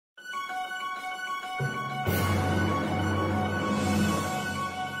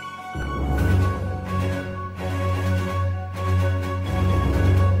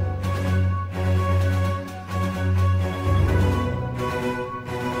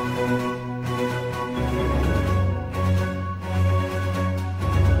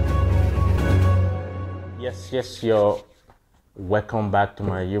you're welcome back to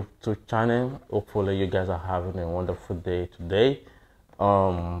my YouTube channel. Hopefully you guys are having a wonderful day today.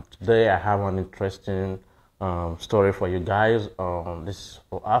 Today I have an interesting story for you guys. This is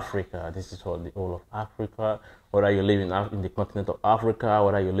for Africa. This is for the whole of Africa. Whether you live in the continent of Africa,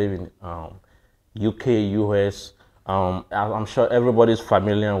 whether you live in UK, US, I'm sure everybody's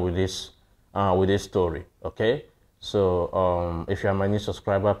familiar with this story. Okay. So if you're my new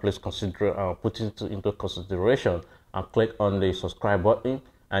subscriber, please consider put it into consideration and click on the subscribe button.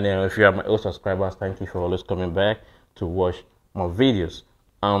 And then if you are my old subscribers, thank you for always coming back to watch my videos.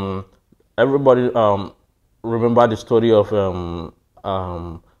 Everybody remember the story of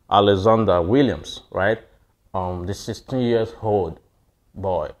Alexander Williams, right? The 16-year-old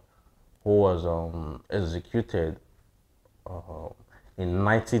boy who was executed in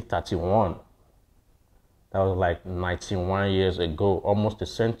 1931. That was like 91 years ago, almost a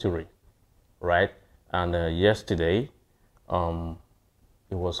century, right? And yesterday, it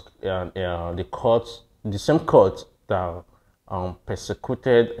was the courts, the same court that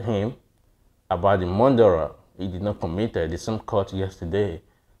persecuted him about the murder he did not commit. The same court yesterday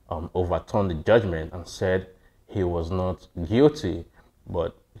overturned the judgment and said he was not guilty,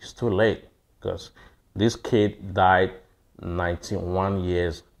 but it's too late because this kid died 91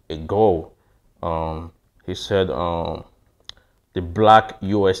 years ago. He said the black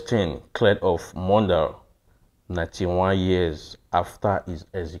U.S. teen cleared of murder 91 years after his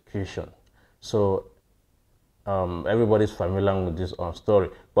execution. So everybody's familiar with this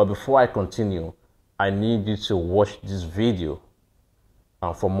story. But before I continue, I need you to watch this video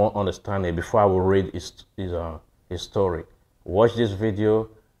for more understanding before I will read his story. Watch this video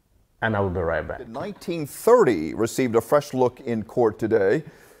and I will be right back. 1930 received a fresh look in court today.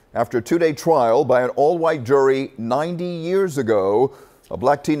 After a two-day trial by an all-white jury 90 years ago, a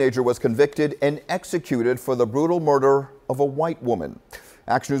black teenager was convicted and executed for the brutal murder of a white woman.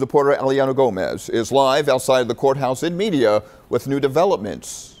 Action News reporter Eliana Gomez is live outside the courthouse in media with new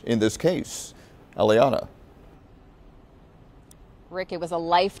developments in this case. Eliana. Rick, it was a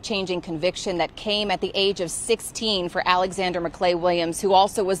life-changing conviction that came at the age of 16 for Alexander McClay Williams, who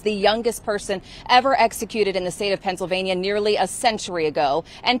also was the youngest person ever executed in the state of Pennsylvania nearly a century ago.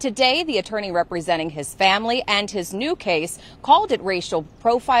 And today, the attorney representing his family and his new case called it racial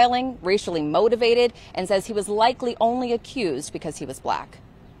profiling, racially motivated, and says he was likely only accused because he was black.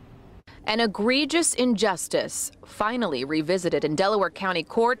 An egregious injustice finally revisited in Delaware County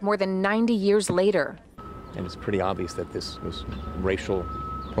Court more than 90 years later. And it's pretty obvious that this was racial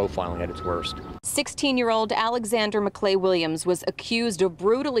profiling at its worst. 16-year-old Alexander McClay Williams was accused of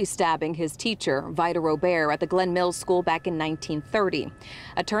brutally stabbing his teacher, Vida Robert, at the Glen Mills School back in 1930.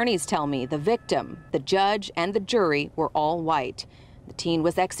 Attorneys tell me the victim, the judge, and the jury were all white. The teen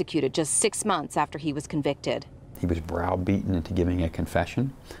was executed just 6 months after he was convicted. He was browbeaten into giving a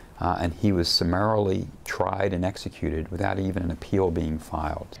confession, and he was summarily tried and executed without even an appeal being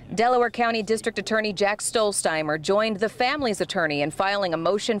filed. Delaware County District Attorney Jack Stolzheimer joined the family's attorney in filing a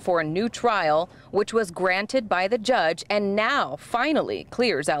motion for a new trial, which was granted by the judge and now finally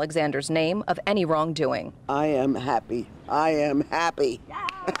clears Alexander's name of any wrongdoing. I am happy. I am happy.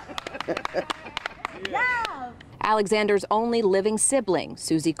 Alexander's only living sibling,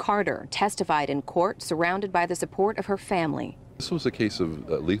 Susie Carter, testified in court surrounded by the support of her family. This was a case of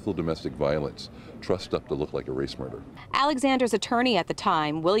lethal domestic violence, trussed up to look like a race murder. Alexander's attorney at the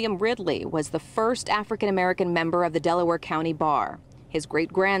time, William Ridley, was the first African-American member of the Delaware County Bar. His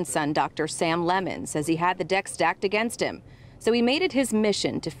great-grandson, Dr. Sam Lemon, says he had the deck stacked against him, so he made it his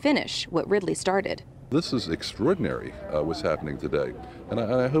mission to finish what Ridley started. This is extraordinary, what's happening today, and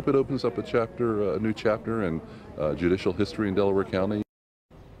I hope it opens up a new chapter in judicial history in Delaware County.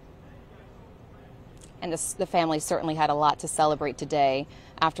 And the family certainly had a lot to celebrate today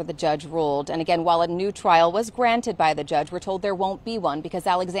after the judge ruled. And again, while a new trial was granted by the judge, we're told there won't be one because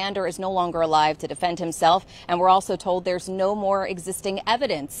Alexander is no longer alive to defend himself. And we're also told there's no more existing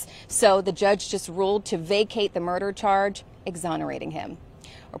evidence. So the judge just ruled to vacate the murder charge, exonerating him.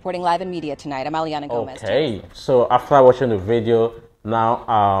 Reporting live in media tonight, I'm Eliana Gomez. Okay, so after watching the video, now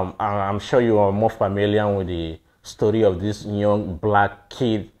I'm sure you are more familiar with the story of this young black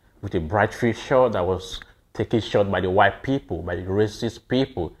kid with a bright future that was taken shot by the white people, by the racist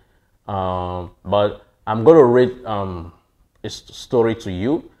people. But I'm going to read a story to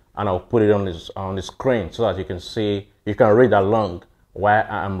you, and I'll put it on the screen so that you can see, you can read along while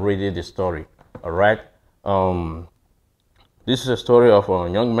I'm reading the story. All right. This is a story of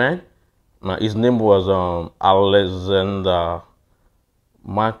a young man. His name was Alexander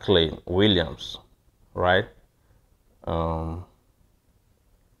McClay Williams, right?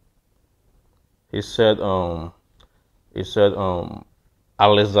 he said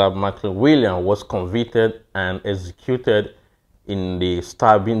Alexander McLean Williams was convicted and executed in the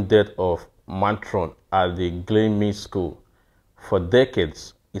stabbing death of Matron at the Glenmead School. For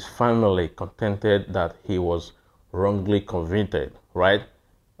decades, his family contended that he was wrongly convicted, right?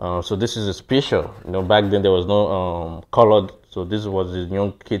 So this is his picture. You know, back then there was no colored, so this was his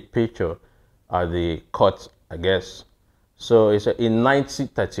young kid picture at the court, I guess. So it's in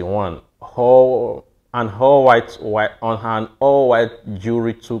 1931, an all-white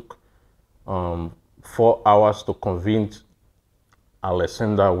jury took 4 hours to convict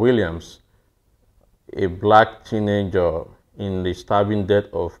Alexander Williams, a black teenager, in the stabbing death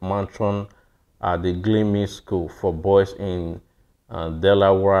of Matron at the Glenmead School for boys in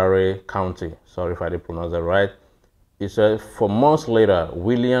Delaware County. Sorry if I didn't pronounce that right. It said 4 months later,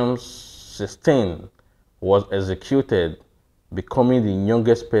 Williams, 16, was executed, becoming the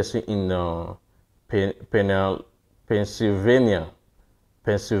youngest person in Pennsylvania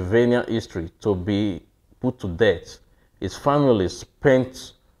history to be put to death. His family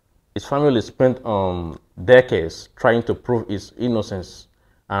spent decades trying to prove his innocence,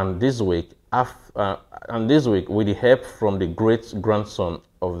 and this week, with the help from the great-grandson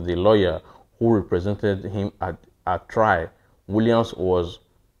of the lawyer who represented him at trial, Williams was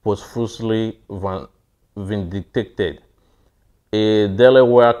posthumously vindicated. A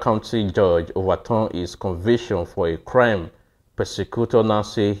Delaware County judge overturned his conviction for a crime prosecutors now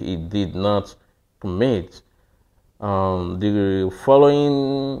say he did not commit. The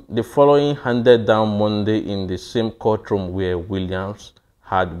following handed down Monday in the same courtroom where Williams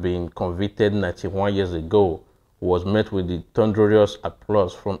had been convicted 91 years ago was met with the thunderous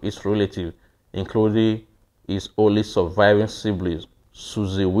applause from his relatives, including his only surviving sibling,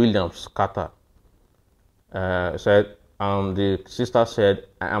 Susie Williams Carter. The sister said,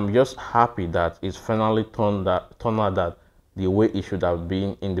 "I am just happy that it's finally turned out that the way it should have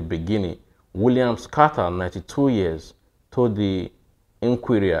been in the beginning." Williams Carter, 92 years, told the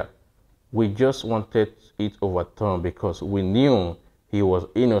Inquirer, "We just wanted it overturned because we knew he was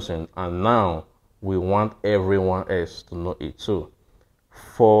innocent, and now we want everyone else to know it too."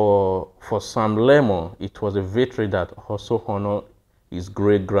 For Sam Lemon, it was a victory that also honored his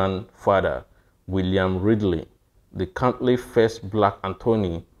great-grandfather, William Ridley, the county's first black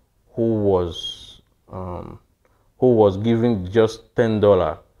attorney, who was given just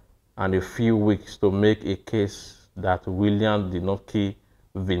 $10 and a few weeks to make a case that William did not kill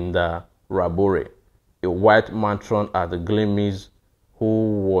Vinda Rabore, a white matron at the Glenmead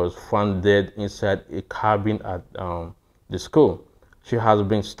who was found dead inside a cabin at the school. She has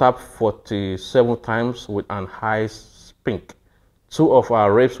been stabbed 47 times with an eye spink. 2 of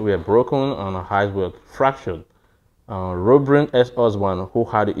her ribs were broken and her eyes were fractured. Robin's ex-husband, who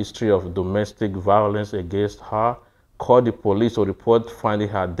had a history of domestic violence against her, called the police to report finding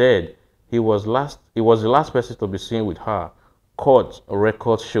her dead. He was the last person to be seen with her, court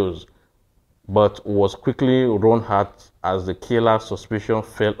record shows, but was quickly run out as the killer's suspicion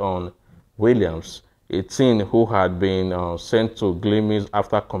fell on Williams, a teen who had been sent to Glenmead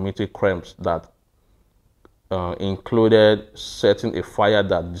after committing crimes that included setting a fire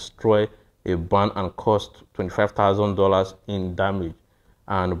that destroyed a barn and cost $25,000 in damage,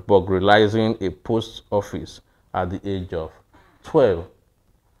 and burglarizing a post office at the age of 12.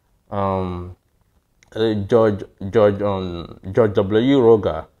 George W.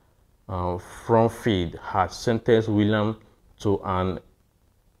 Roger from Feed had sentenced William to an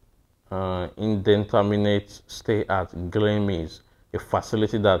indeterminate stay at Glenmead, a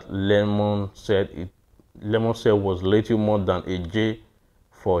facility that Lemon said was little more than a jail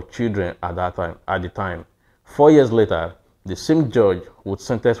for children at the time. 4 years later, the same judge would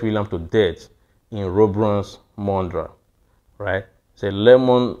sentence William to death in Robin's murder, right? So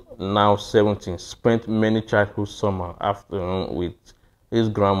Lemon, now 17, spent many childhood summer afternoon with his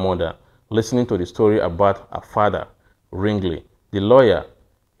grandmother, listening to the story about her father, Ringley, the lawyer.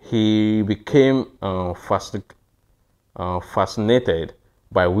 He became fascinated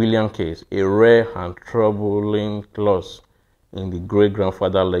by William's case, a rare and troubling loss in the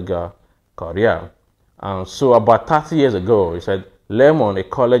great-grandfather legal career. So about 30 years ago, he said, Lemon, a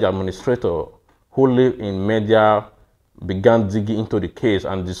college administrator who lived in Media, began digging into the case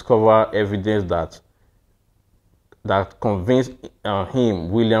and discovered evidence that convinced him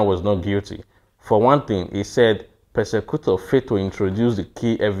William was not guilty. For one thing, he said prosecutors failed to introduce the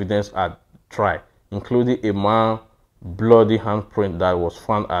key evidence at trial, including a man's bloody handprint that was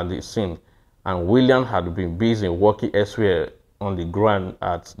found at the scene, and William had been busy working elsewhere on the ground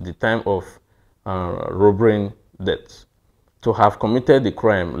at the time of Robin's death. To have committed the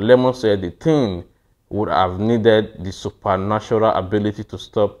crime, Lemon said the teen would have needed the supernatural ability to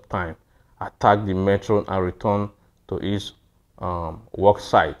stop time, attack the metro, and return to his work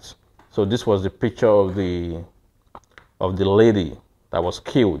site. So this was the picture of the lady that was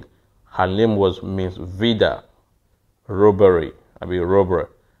killed. Her name was Miss Vida Robbery.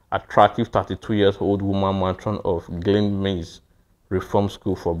 Attractive 32-year-old woman, matron of Glen Maze Reform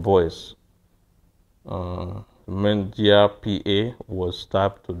School for Boys. Mendia PA was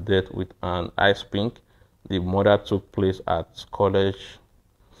stabbed to death with an ice pick. The murder took place at college,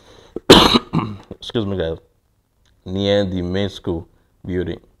 excuse me guys, near the main school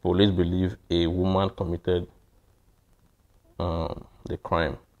building. Police believe a woman committed the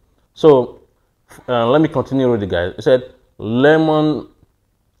crime. So let me continue reading, guys. It said Lemon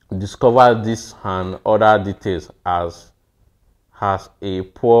discovered this and other details as has a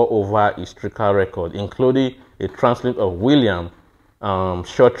pour over historical record, including a transcript of William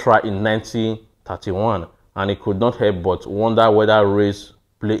short trial in 1931, and he could not help but wonder whether race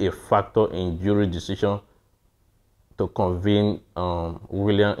played a factor in jury decision to convict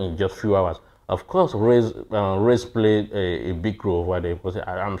William in just few hours. Of course, race played a big role over there, because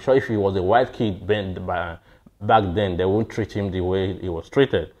I'm sure if he was a white kid back then, they wouldn't treat him the way he was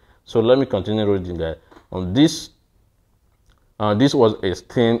treated. So let me continue reading that. On this was a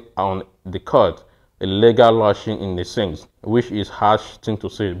stain on the court, a legal lashing in the sense, which is harsh thing to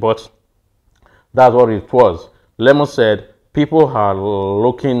say, but that's what it was. Lemon said, people are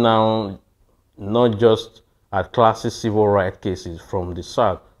looking now not just at classic civil rights cases from the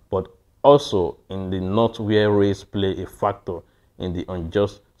South, but also in the North, where race play a factor in the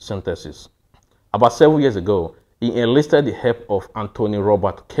unjust sentences. About 7 years ago, he enlisted the help of Anthony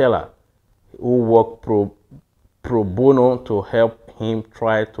Robert Keller, who worked pro bono to help him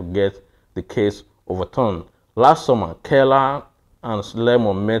try to get the case overturned. Last summer, Keller and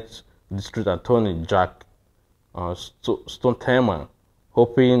Lemon met District Attorney Jack Stonehammer,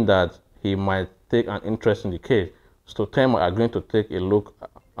 hoping that he might take an interest in the case. Stonehammer agreed to take a look.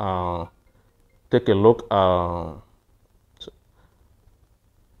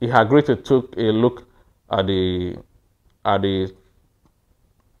 He agreed to take a look at the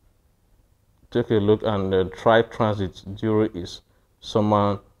tri-transit during his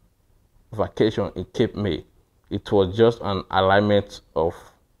summer vacation in Cape May. It was just an alignment of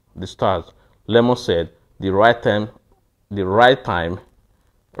the stars. Lemon said, the right time,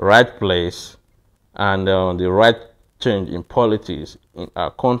 right place, and the right change in politics in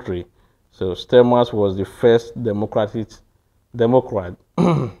our country. So Stemmas was the first Democrat.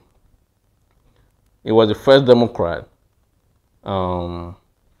 He was the first Democrat to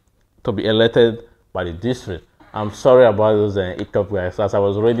be elected by the district. I'm sorry about those hiccup, guys. As I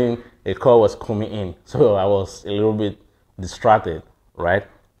was reading, a call was coming in, so I was a little bit distracted, right?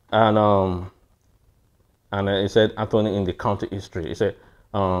 And he said Anthony in the county history. He said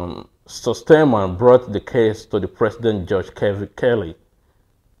so Stemman brought the case to the President George Kelly,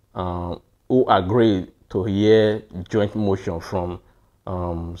 who agreed to hear joint motion from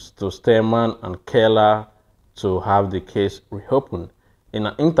Stemman and Keller to have the case reopened. In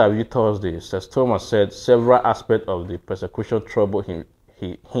an interview Thursday, Stemman said several aspects of the persecution troubled him.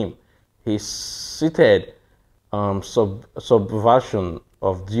 He cited subversion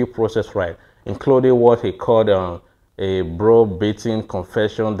of due process rights, including what he called a bro-baiting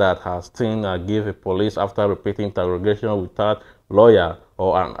confession that has Steen gave a police after repeating interrogation without lawyer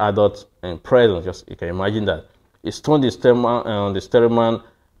or an adult in presence. Just you can imagine that. He stoned the Stemman,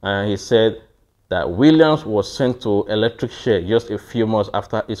 and he said that Williams was sent to electric chair just a few months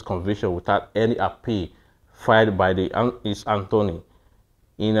after his conviction without any appeal filed by his Anthony.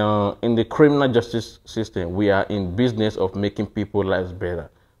 In the criminal justice system, we are in business of making people's lives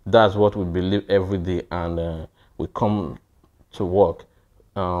better. That's what we believe every day, and we come to work.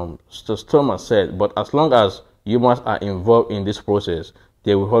 So Stemman said, but as long as humans are involved in this process,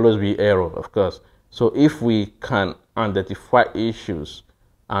 there will always be error, of course. So if we can identify issues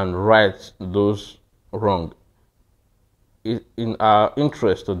and right those wrong, it's in our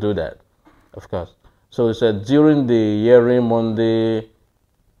interest to do that, of course. So he said during the hearing Monday,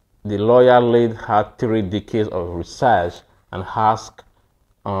 the lawyer laid out 3 decades of research and asked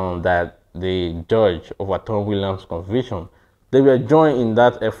that the judge overturn Williams' conviction. They were joined in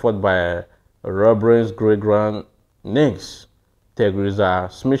that effort by Robert's great-grand niece, Teresa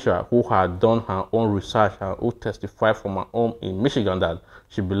Smisha, who had done her own research and who testified from her home in Michigan that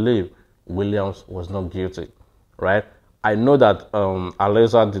she believed Williams was not guilty, right? I know that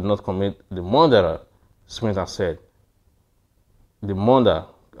Alexa did not commit the murder, Smith has said. The murder,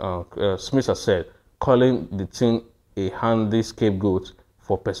 Smith has said, calling the teen a handy scapegoat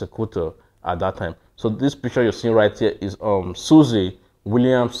for persecutor at that time. So this picture you're seeing right here is Susie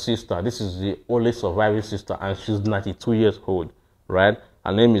Williams' sister. This is the only surviving sister, and she's 92 years old, right?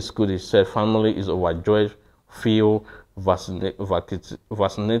 Her name is Cody. She said family is overjoyed, feel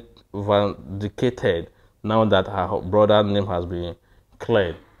vindicated now that her brother's name has been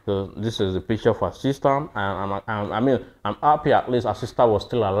cleared. So this is the picture of her sister, and I'm happy at least her sister was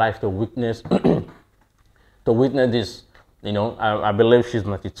still alive to witness to witness this. You know, I believe she's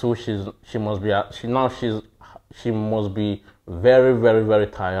 92. She must be very, very, very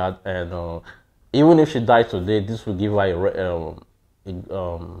tired, and even if she died today, this will give her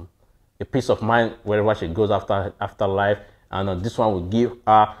a peace of mind wherever she goes after life, and this one will give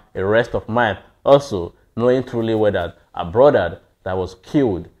her a rest of mind. Also, knowing truly well that a brother that was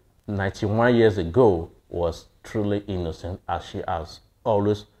killed 91 years ago was truly innocent, as she has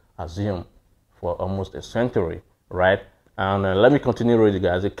always assumed for almost a century, right? And let me continue reading,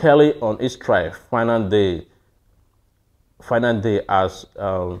 guys. Kelly on his trial, final day as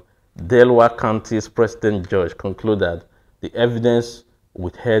Delaware County's president judge concluded the evidence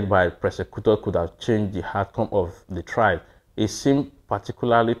withheld by prosecutor could have changed the outcome of the trial. He seemed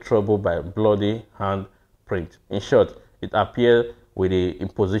particularly troubled by bloody handprint. In short, it appeared with the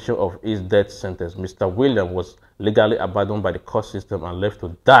imposition of his death sentence, Mr. Williams was legally abandoned by the court system and left to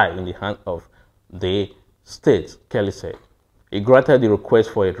die in the hands of the state, Kelly said. He granted the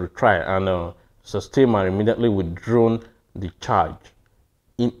request for a retrial, and Sustima immediately withdrawn the charge.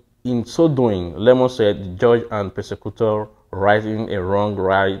 In so doing, Lemon said the judge and prosecutor righting a wrong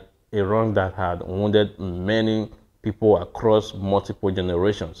that had wounded many people across multiple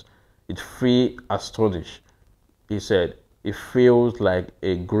generations. It feels astonished. He said, it feels like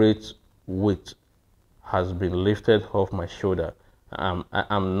a great weight has been lifted off my shoulder. I'm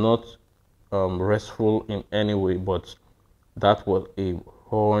not restful in any way, but that was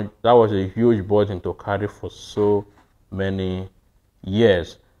a huge burden to carry for so many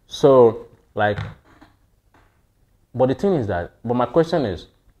years. So, like, but the thing is that, but my question is,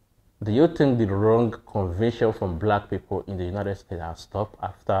 do you think the wrong conviction from black people in the United States has stopped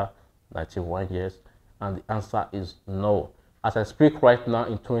after 91 years? And the answer is no. As I speak right now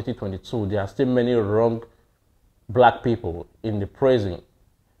in 2022, there are still many wrong black people in the prison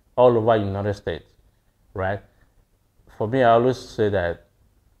all over the United States, right? For me, I always say that,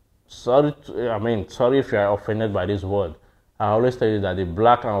 sorry if you are offended by this word. I always tell you that the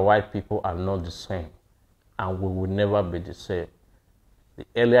black and white people are not the same, and we will never be the same. The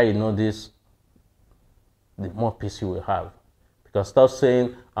earlier you know this, the more peace you will have. Because stop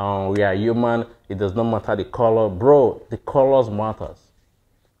saying we are human, it does not matter the color. Bro, the colors matters.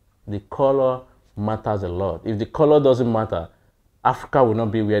 The color matters a lot. If the color doesn't matter, Africa will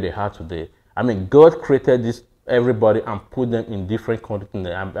not be where they are today. I mean, God created this everybody and put them in different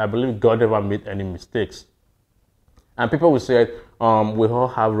continents. I believe God never made any mistakes. And people will say, we all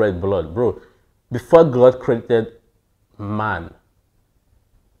have red blood. Bro, before God created man,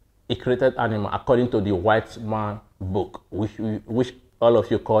 he created animal according to the white man book, which all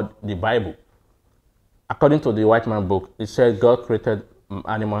of you call the Bible. According to the white man book, it said God created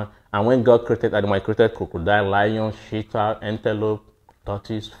animal, and when God created animal, he created crocodile, lion, cheetah, antelope,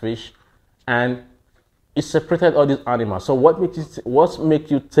 tortoise, fish, and he separated all these animals. So what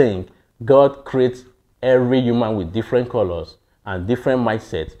makes you think God creates every human with different colors and different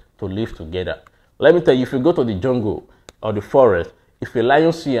mindsets to live together? Let me tell you, if you go to the jungle or the forest, if a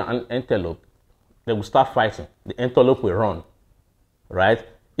lion sees an antelope, they will start fighting. The antelope will run, right?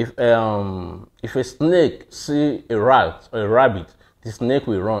 If a snake sees a rat or a rabbit, the snake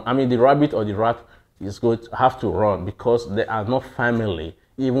will run. I mean, the rabbit or the rat is going to have to run because they are not family,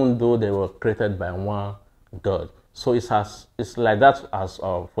 even though they were created by one God. So it's like that as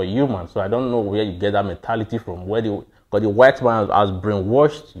for humans. So I don't know where you get that mentality from. Because the white man has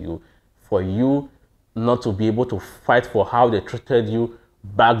brainwashed you for you not to be able to fight for how they treated you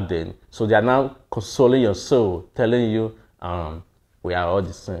back then. So they are now consoling your soul, telling you we are all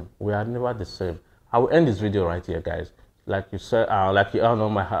the same. We are never the same. I will end this video right here, guys. Like you said, like you all know,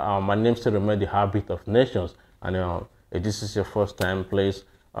 my name still remains The Heartbeat of Nations. And if this is your first time, please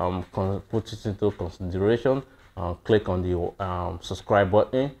put it into consideration. Click on the subscribe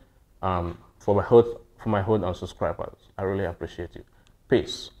button for my host and subscribers. I really appreciate you.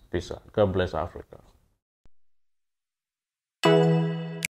 Peace. Peace out. God bless Africa.